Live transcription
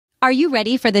Are you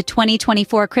ready for the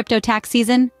 2024 crypto tax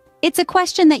season? It's a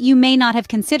question that you may not have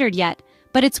considered yet,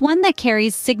 but it's one that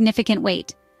carries significant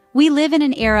weight. We live in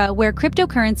an era where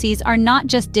cryptocurrencies are not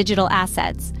just digital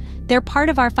assets, they're part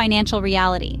of our financial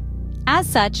reality. As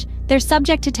such, they're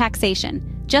subject to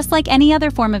taxation, just like any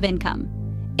other form of income.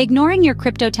 Ignoring your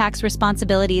crypto tax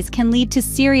responsibilities can lead to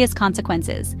serious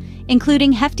consequences,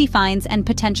 including hefty fines and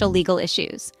potential legal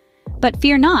issues. But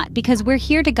fear not, because we're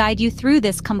here to guide you through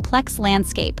this complex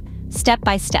landscape, step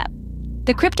by step.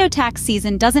 The crypto tax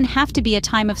season doesn't have to be a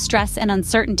time of stress and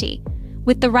uncertainty.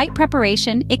 With the right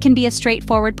preparation, it can be a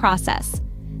straightforward process.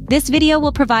 This video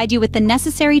will provide you with the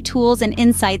necessary tools and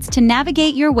insights to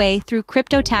navigate your way through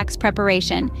crypto tax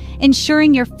preparation,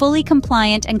 ensuring you're fully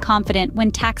compliant and confident when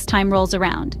tax time rolls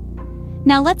around.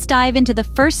 Now let's dive into the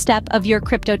first step of your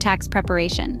crypto tax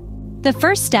preparation. The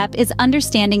first step is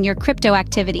understanding your crypto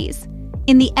activities.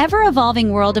 In the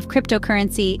ever-evolving world of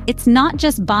cryptocurrency, it's not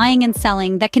just buying and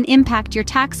selling that can impact your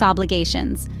tax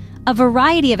obligations. A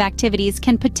variety of activities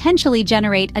can potentially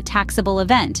generate a taxable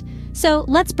event. So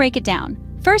let's break it down.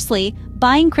 Firstly,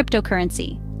 buying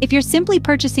cryptocurrency. If you're simply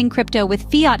purchasing crypto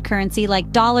with fiat currency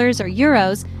like dollars or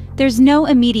euros, there's no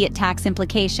immediate tax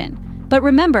implication. But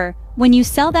remember, when you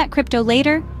sell that crypto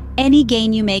later, any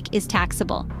gain you make is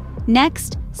taxable.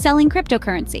 Next, selling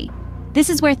cryptocurrency. This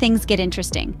is where things get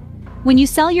interesting. When you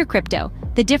sell your crypto,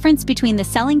 the difference between the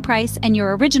selling price and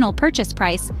your original purchase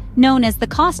price, known as the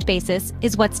cost basis,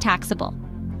 is what's taxable.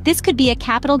 This could be a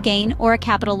capital gain or a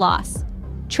capital loss.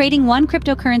 Trading one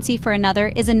cryptocurrency for another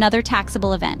is another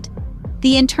taxable event.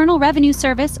 The Internal Revenue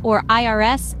Service, or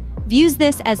IRS, views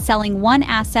this as selling one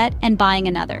asset and buying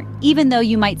another, even though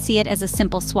you might see it as a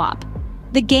simple swap.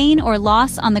 The gain or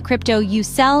loss on the crypto you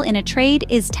sell in a trade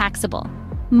is taxable.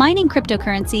 Mining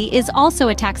cryptocurrency is also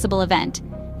a taxable event.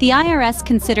 The IRS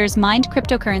considers mined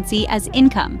cryptocurrency as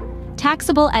income,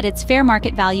 taxable at its fair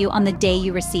market value on the day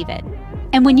you receive it.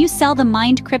 And when you sell the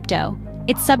mined crypto,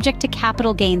 it's subject to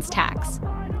capital gains tax.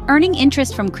 Earning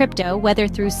interest from crypto, whether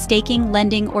through staking,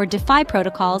 lending, or DeFi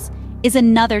protocols, is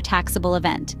another taxable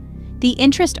event. The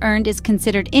interest earned is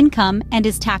considered income and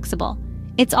is taxable.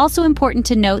 It's also important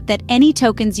to note that any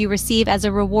tokens you receive as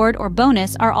a reward or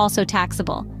bonus are also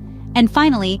taxable. And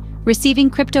finally, receiving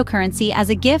cryptocurrency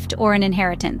as a gift or an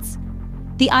inheritance.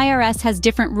 The IRS has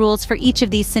different rules for each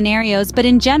of these scenarios, but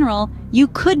in general, you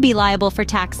could be liable for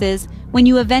taxes when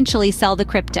you eventually sell the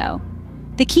crypto.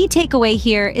 The key takeaway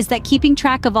here is that keeping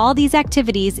track of all these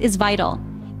activities is vital.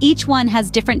 Each one has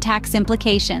different tax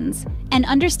implications, and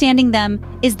understanding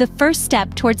them is the first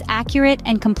step towards accurate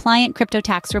and compliant crypto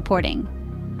tax reporting.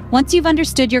 Once you've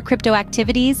understood your crypto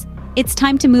activities, it's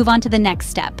time to move on to the next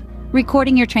step,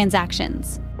 recording your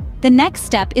transactions. The next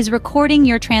step is recording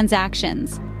your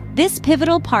transactions. This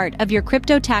pivotal part of your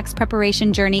crypto tax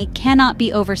preparation journey cannot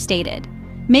be overstated.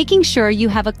 Making sure you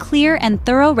have a clear and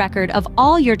thorough record of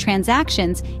all your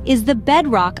transactions is the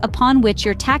bedrock upon which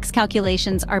your tax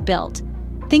calculations are built.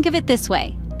 Think of it this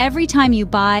way: every time you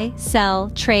buy, sell,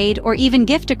 trade, or even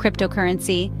gift a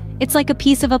cryptocurrency, it's like a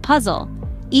piece of a puzzle.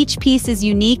 Each piece is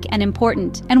unique and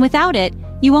important, and without it,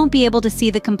 you won't be able to see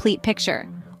the complete picture.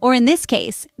 Or in this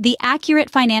case, the accurate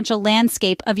financial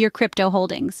landscape of your crypto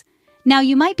holdings. Now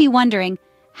you might be wondering,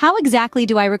 how exactly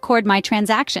do I record my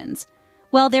transactions?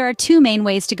 Well, there are two main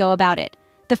ways to go about it.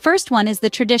 The first one is the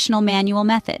traditional manual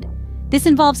method. This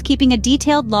involves keeping a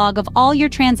detailed log of all your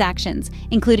transactions,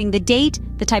 including the date,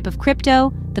 the type of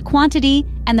crypto, the quantity,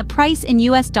 and the price in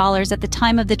US dollars at the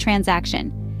time of the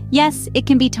transaction. Yes, it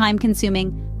can be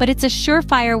time-consuming, but it's a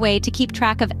surefire way to keep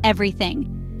track of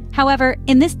everything. However,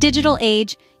 in this digital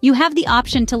age, you have the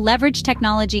option to leverage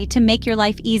technology to make your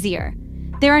life easier.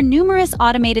 There are numerous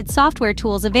automated software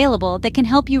tools available that can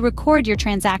help you record your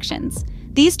transactions.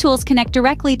 These tools connect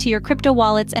directly to your crypto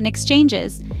wallets and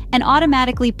exchanges and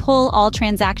automatically pull all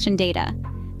transaction data.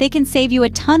 They can save you a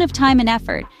ton of time and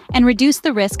effort and reduce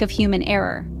the risk of human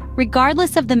error.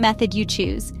 Regardless of the method you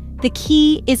choose, the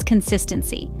key is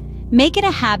consistency. Make it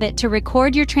a habit to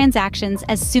record your transactions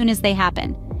as soon as they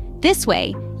happen. This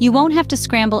way, you won't have to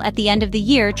scramble at the end of the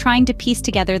year trying to piece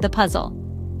together the puzzle.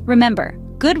 Remember,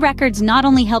 good records not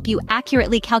only help you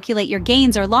accurately calculate your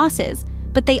gains or losses,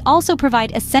 but they also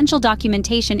provide essential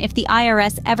documentation if the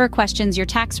IRS ever questions your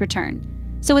tax return.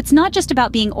 So it's not just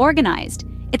about being organized,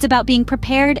 it's about being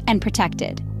prepared and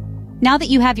protected. Now that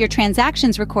you have your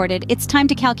transactions recorded, it's time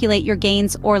to calculate your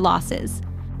gains or losses.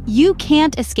 You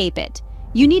can't escape it.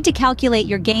 You need to calculate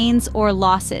your gains or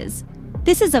losses.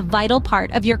 This is a vital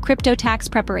part of your crypto tax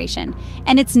preparation,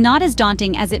 and it's not as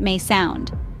daunting as it may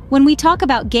sound. When we talk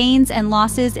about gains and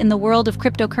losses in the world of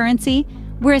cryptocurrency,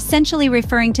 we're essentially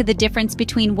referring to the difference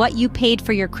between what you paid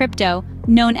for your crypto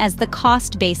known as the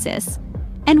cost basis,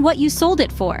 and what you sold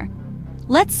it for.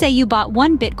 Let's say you bought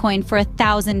one Bitcoin for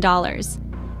 $1,000.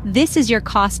 This is your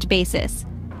cost basis.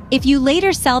 If you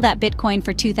later sell that Bitcoin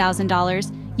for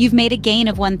 $2,000, you've made a gain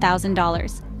of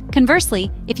 $1,000.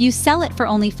 Conversely, if you sell it for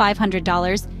only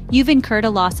 $500, you've incurred a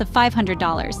loss of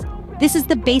 $500. This is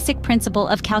the basic principle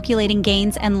of calculating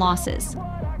gains and losses.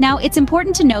 Now, it's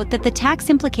important to note that the tax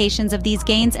implications of these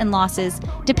gains and losses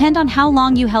depend on how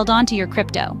long you held on to your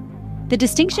crypto. The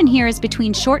distinction here is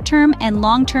between short-term and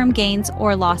long-term gains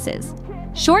or losses.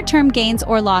 Short-term gains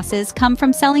or losses come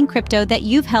from selling crypto that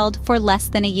you've held for less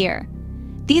than a year.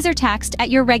 These are taxed at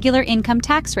your regular income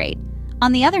tax rate.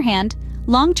 On the other hand,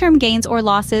 long-term gains or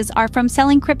losses are from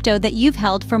selling crypto that you've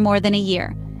held for more than a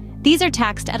year. These are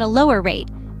taxed at a lower rate,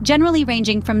 generally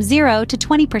ranging from 0 to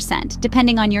 20%,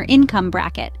 depending on your income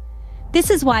bracket. This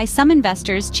is why some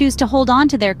investors choose to hold on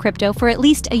to their crypto for at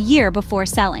least a year before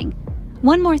selling.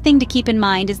 One more thing to keep in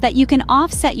mind is that you can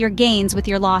offset your gains with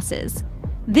your losses.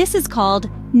 This is called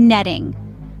netting.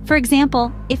 For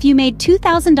example, if you made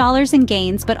 $2,000 in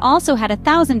gains but also had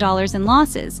 $1,000 in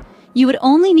losses, you would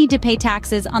only need to pay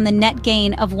taxes on the net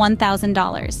gain of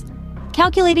 $1,000.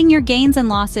 Calculating your gains and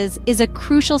losses is a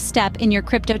crucial step in your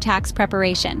crypto tax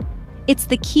preparation. It's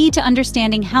the key to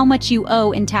understanding how much you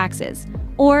owe in taxes,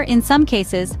 or in some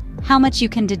cases, how much you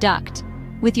can deduct.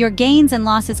 With your gains and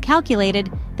losses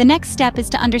calculated, the next step is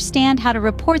to understand how to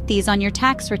report these on your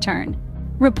tax return.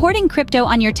 Reporting crypto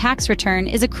on your tax return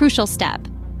is a crucial step.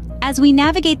 As we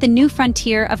navigate the new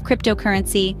frontier of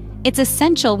cryptocurrency, it's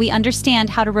essential we understand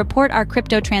how to report our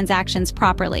crypto transactions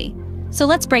properly. So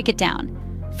let's break it down.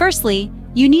 Firstly,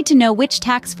 you need to know which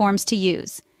tax forms to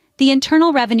use. The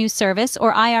Internal Revenue Service,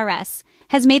 or IRS,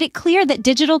 has made it clear that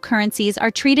digital currencies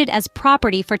are treated as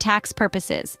property for tax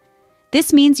purposes.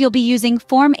 This means you'll be using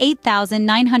Form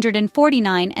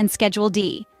 8949 and Schedule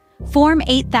D. Form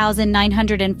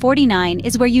 8949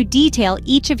 is where you detail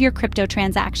each of your crypto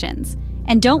transactions.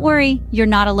 And don't worry, you're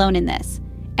not alone in this.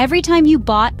 Every time you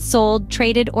bought, sold,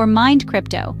 traded, or mined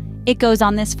crypto, it goes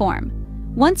on this form.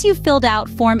 Once you've filled out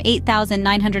Form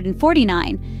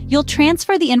 8949, you'll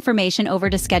transfer the information over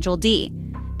to Schedule D.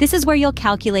 This is where you'll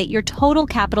calculate your total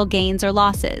capital gains or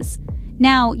losses.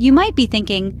 Now, you might be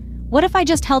thinking, what if I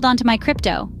just held on to my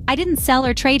crypto? I didn't sell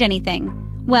or trade anything.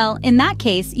 Well, in that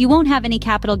case, you won't have any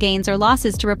capital gains or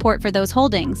losses to report for those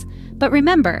holdings. But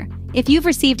remember, if you've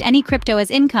received any crypto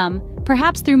as income,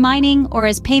 perhaps through mining or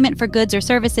as payment for goods or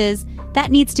services,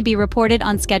 that needs to be reported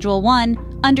on Schedule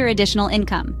 1 under Additional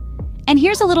Income. And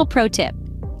here's a little pro tip.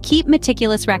 Keep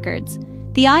meticulous records.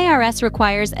 The IRS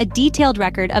requires a detailed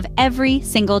record of every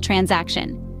single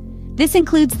transaction. This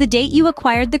includes the date you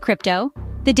acquired the crypto,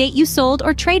 the date you sold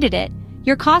or traded it,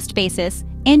 your cost basis,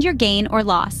 and your gain or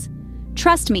loss.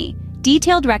 Trust me,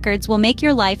 detailed records will make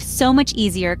your life so much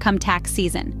easier come tax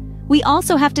season. We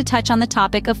also have to touch on the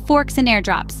topic of forks and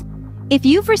airdrops. If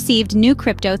you've received new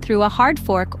crypto through a hard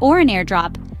fork or an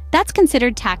airdrop, that's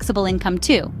considered taxable income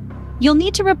too. You'll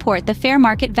need to report the fair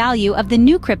market value of the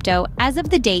new crypto as of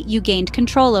the date you gained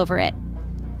control over it.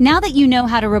 Now that you know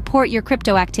how to report your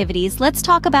crypto activities, let's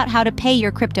talk about how to pay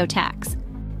your crypto tax.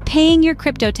 Paying your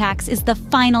crypto tax is the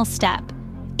final step.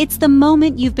 It's the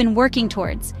moment you've been working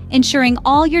towards, ensuring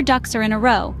all your ducks are in a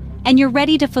row, and you're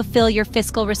ready to fulfill your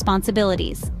fiscal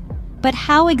responsibilities. But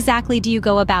how exactly do you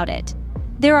go about it?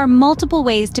 There are multiple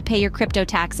ways to pay your crypto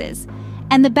taxes,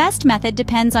 and the best method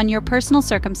depends on your personal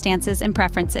circumstances and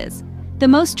preferences. The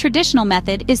most traditional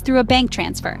method is through a bank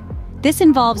transfer. This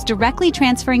involves directly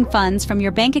transferring funds from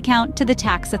your bank account to the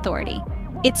tax authority.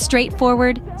 It's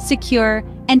straightforward, secure,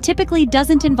 and typically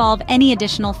doesn't involve any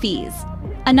additional fees.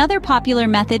 Another popular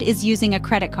method is using a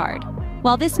credit card.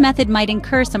 While this method might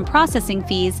incur some processing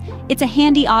fees, it's a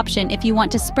handy option if you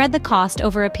want to spread the cost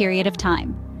over a period of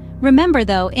time. Remember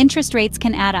though, interest rates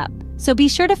can add up, so be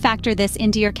sure to factor this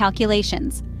into your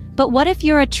calculations. But what if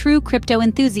you're a true crypto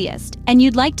enthusiast and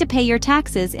you'd like to pay your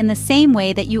taxes in the same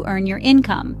way that you earn your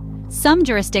income? Some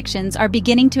jurisdictions are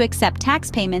beginning to accept tax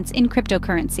payments in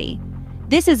cryptocurrency.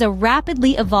 This is a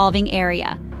rapidly evolving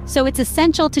area, so it's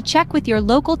essential to check with your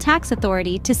local tax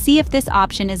authority to see if this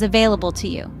option is available to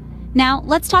you. Now,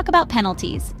 let's talk about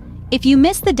penalties. If you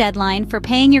miss the deadline for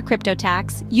paying your crypto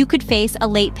tax, you could face a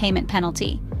late payment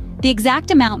penalty. The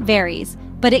exact amount varies,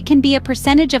 but it can be a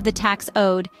percentage of the tax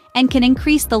owed and can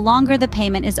increase the longer the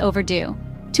payment is overdue.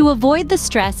 To avoid the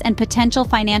stress and potential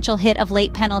financial hit of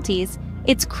late penalties,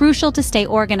 it's crucial to stay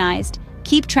organized,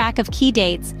 keep track of key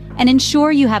dates, and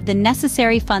ensure you have the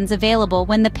necessary funds available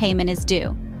when the payment is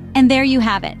due. And there you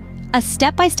have it, a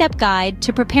step-by-step guide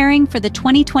to preparing for the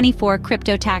 2024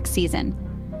 crypto tax season.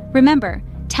 Remember,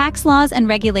 tax laws and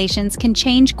regulations can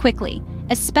change quickly,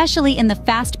 especially in the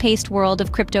fast-paced world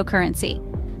of cryptocurrency.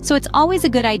 So it's always a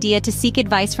good idea to seek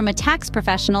advice from a tax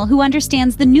professional who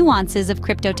understands the nuances of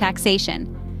crypto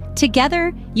taxation.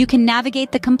 Together, you can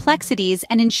navigate the complexities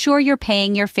and ensure you're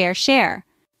paying your fair share.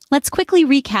 Let's quickly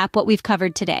recap what we've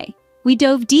covered today. We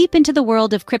dove deep into the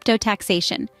world of crypto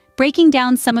taxation, breaking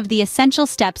down some of the essential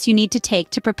steps you need to take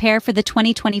to prepare for the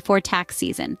 2024 tax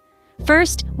season.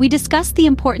 First, we discussed the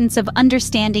importance of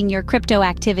understanding your crypto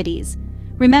activities.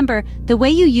 Remember, the way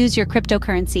you use your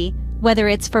cryptocurrency, whether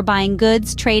it's for buying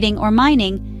goods, trading, or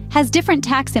mining, has different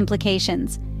tax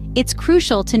implications. It's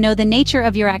crucial to know the nature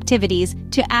of your activities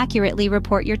to accurately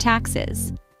report your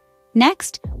taxes.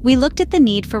 Next, we looked at the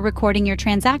need for recording your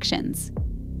transactions.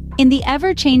 In the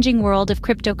ever-changing world of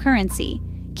cryptocurrency,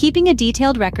 keeping a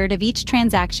detailed record of each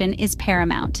transaction is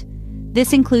paramount.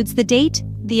 This includes the date,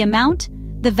 the amount,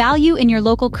 the value in your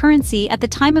local currency at the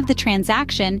time of the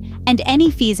transaction, and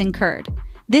any fees incurred.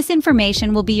 This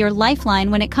information will be your lifeline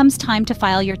when it comes time to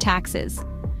file your taxes.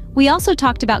 We also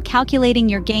talked about calculating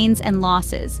your gains and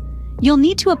losses. You'll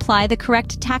need to apply the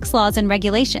correct tax laws and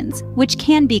regulations, which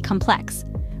can be complex.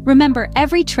 Remember,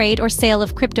 every trade or sale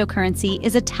of cryptocurrency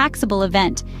is a taxable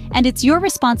event, and it's your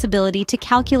responsibility to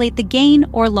calculate the gain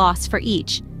or loss for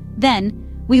each.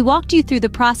 Then, we walked you through the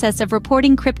process of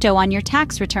reporting crypto on your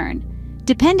tax return.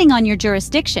 Depending on your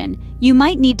jurisdiction, you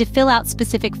might need to fill out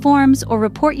specific forms or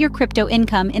report your crypto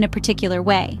income in a particular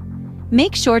way.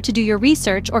 Make sure to do your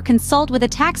research or consult with a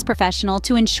tax professional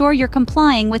to ensure you're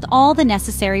complying with all the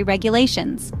necessary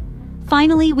regulations.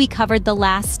 Finally, we covered the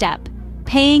last step: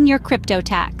 paying your crypto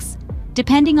tax.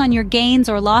 Depending on your gains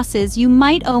or losses, you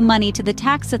might owe money to the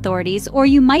tax authorities or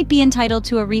you might be entitled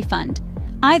to a refund.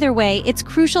 Either way, it's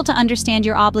crucial to understand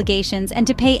your obligations and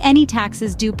to pay any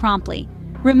taxes due promptly.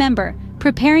 Remember,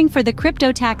 preparing for the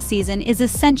crypto tax season is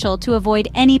essential to avoid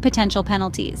any potential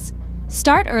penalties.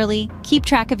 Start early, keep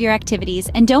track of your activities,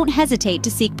 and don't hesitate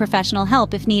to seek professional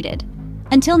help if needed.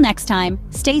 Until next time,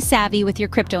 stay savvy with your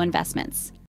crypto investments.